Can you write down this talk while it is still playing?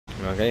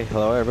Okay,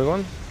 hello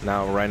everyone.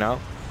 Right now,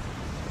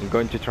 I'm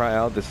going to try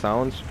out the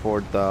sounds for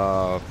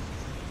the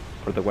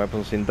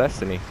weapons in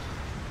Destiny.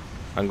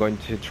 I'm going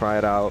to try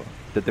it out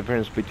the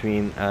difference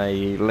between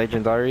a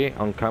legendary,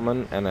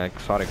 uncommon, and an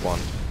exotic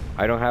one.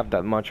 I don't have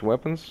that much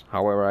weapons,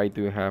 however, I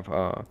do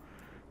have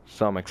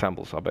some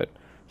examples of it.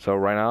 So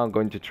right now, I'm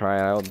going to try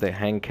out the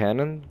hand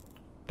cannon,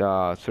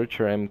 the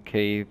Searcher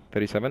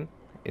MK37.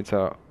 It's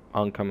a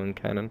uncommon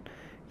cannon.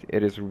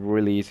 It is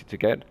really easy to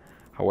get.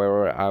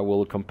 However, I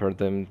will compare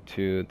them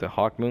to the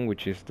Hawkmoon,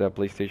 which is the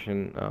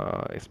PlayStation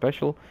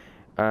special,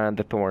 and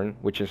the Thorn,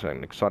 which is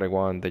an exotic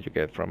one that you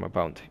get from a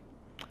bounty.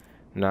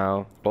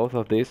 Now, both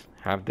of these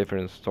have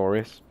different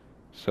stories,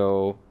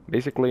 so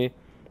basically,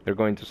 they're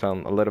going to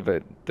sound a little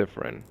bit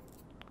different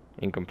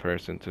in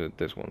comparison to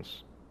these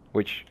ones,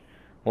 which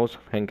most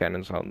hand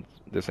cannons sound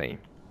the same.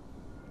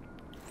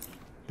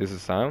 This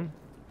is sound,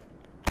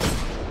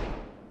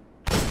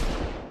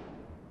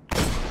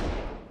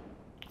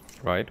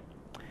 right?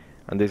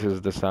 And this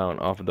is the sound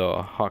of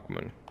the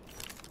Hawkmoon.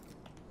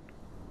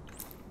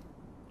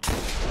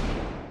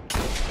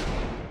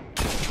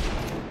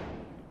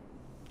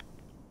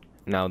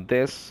 Now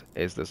this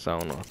is the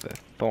sound of the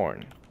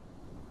Thorn.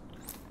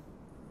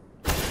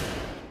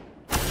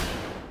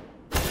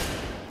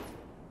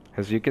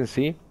 As you can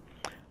see,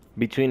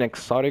 between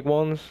exotic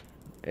ones,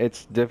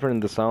 it's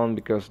different the sound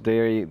because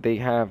they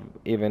have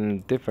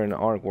even different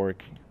artwork.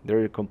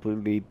 They're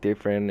completely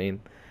different in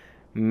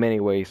many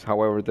ways.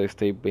 However, they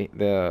stay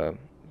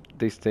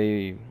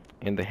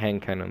in the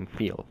hand cannon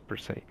feel per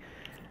se.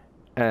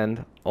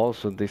 And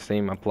also the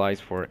same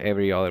applies for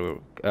every other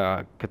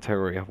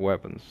category of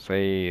weapons.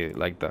 Say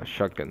like the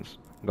shotguns.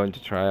 I'm going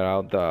to try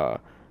out the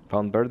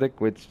Found Verdict,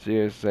 which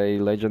is a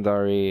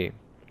legendary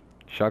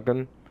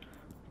shotgun,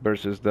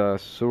 versus the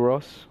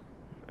Suros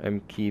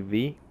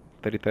MKV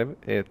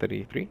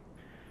 33,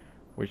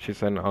 which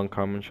is an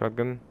uncommon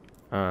shotgun.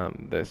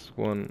 This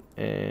one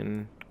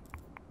in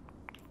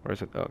where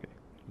is it? Okay,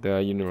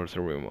 the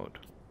universal remote.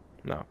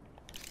 Now,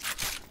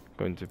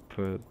 going to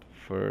put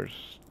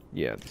first,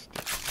 yeah, this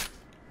thing.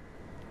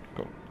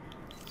 Cool.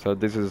 So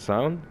this is the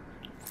sound.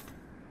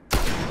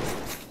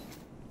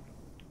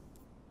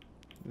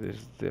 This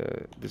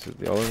is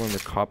the other one, the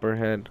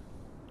Copperhead.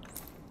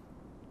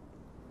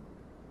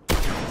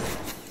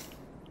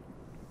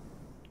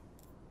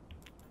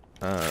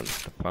 And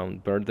the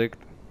Found Verdict.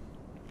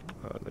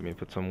 Let me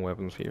put some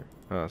weapons here,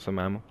 some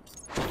ammo.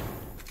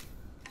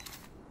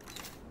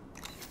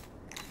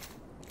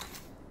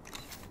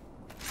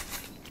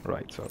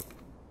 Right, so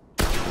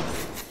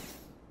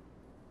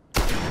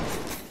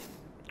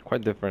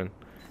quite different.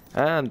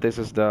 And this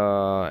is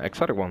the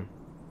exotic one,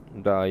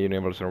 the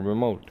universal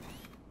remote.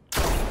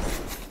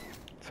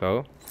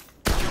 So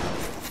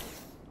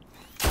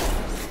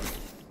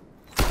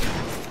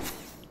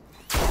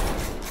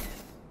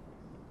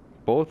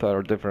both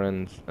are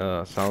different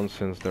sounds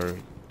since they're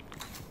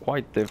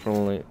quite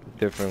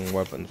different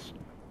weapons.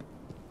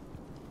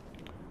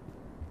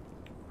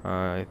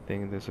 I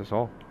think this is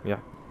all. Yeah.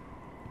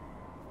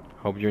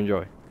 Hope you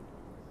enjoy.